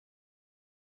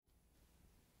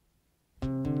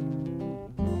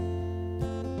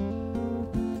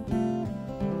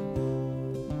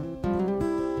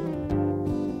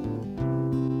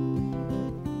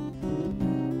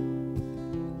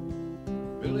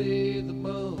with the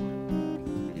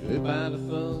bum, he lived by the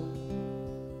thumb,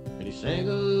 and he sang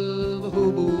of a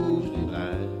hobo's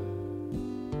delight.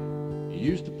 He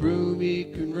used to prove he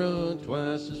could run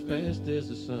twice as fast as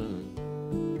the sun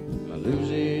by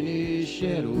losing his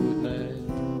shadow at night.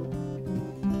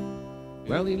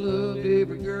 Well, he loved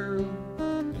every girl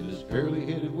in this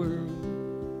curly-headed world,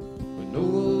 but no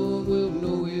one will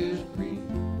know his creed.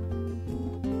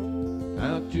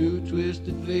 How two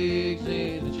twisted legs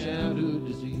and a childhood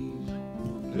disease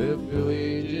left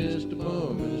Billy just a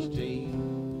bum in his teens.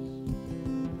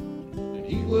 And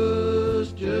he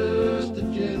was just a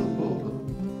gentle boy,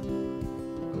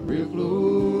 a real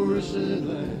fluorescent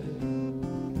light,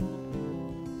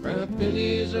 crying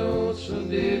pennies on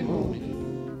Sunday morning,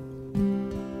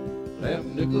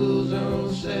 laughing nickels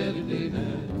on Saturday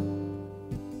night.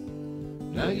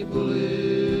 Now your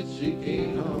bullets, he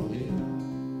can't harm him.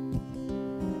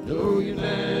 Though your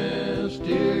knives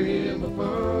tear him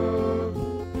apart,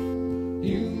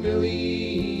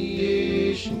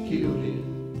 humiliation killed him.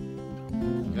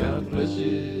 God bless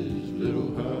his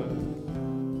little heart.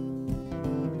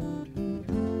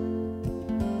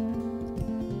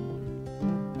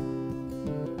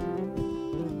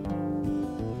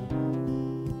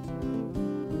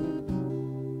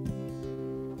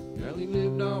 Well, he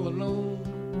lived all alone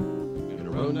in a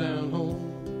run-down home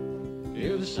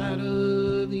near the side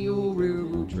of the old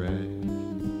railroad track,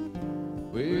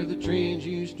 where the trains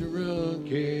used to run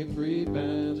carefree by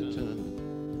the ton.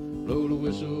 Blow the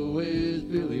whistle as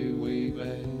Billy way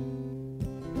back.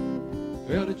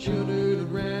 Well, the children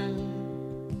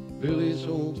around Billy's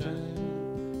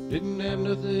hometown didn't have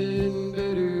nothing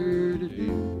better to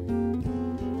do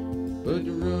but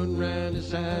to run round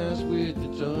his house with the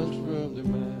tongues from their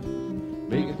mouth,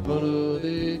 making fun of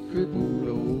that crippled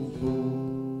old fool.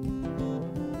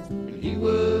 He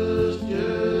was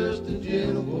just a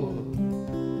gentle boy,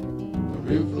 a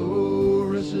real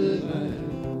fluorescent light,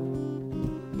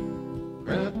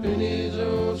 crying pennies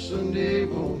on Sunday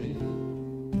morning,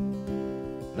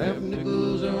 laughing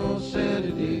nickels on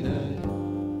Saturday night.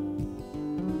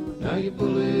 Now your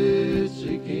bullets,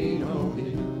 they can't harm him.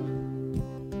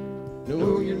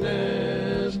 No, your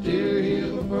knives tear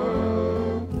him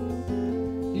apart.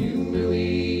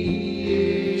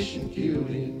 Humiliation killed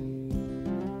him.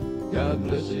 God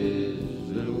bless his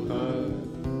little heart.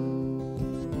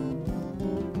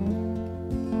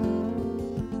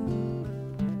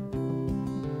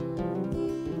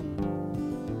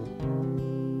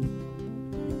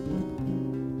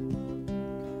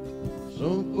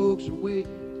 Some folks are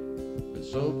waiting and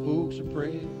some folks are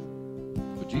praying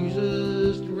for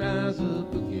Jesus to rise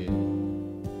up again.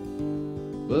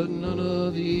 But none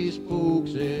of these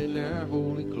folks in their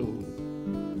holy clothes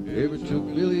ever took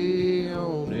Billy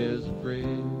on as a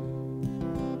friend.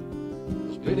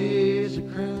 His pity's a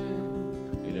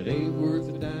crime, and it ain't worth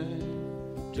a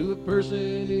dime to a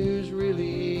person who's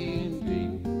really in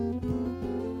pain.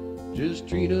 Just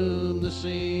treat them the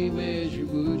same as you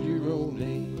would your own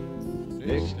name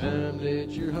next time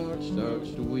that your heart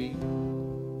starts to weep.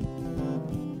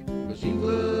 'Cause he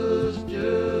was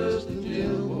just a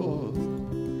gentle boy,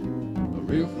 a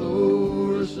real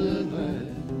fluorescent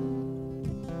light,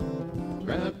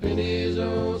 crying pennies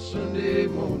on Sunday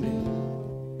morning,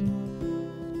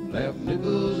 laughing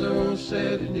nickels on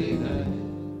Saturday night.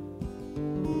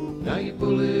 Now your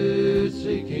bullets,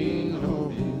 they can't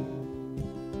harm him.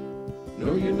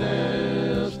 No, your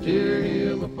knives tear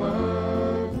him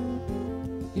apart.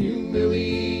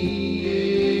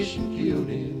 Humiliation killed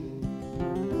him.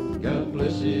 God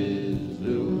bless his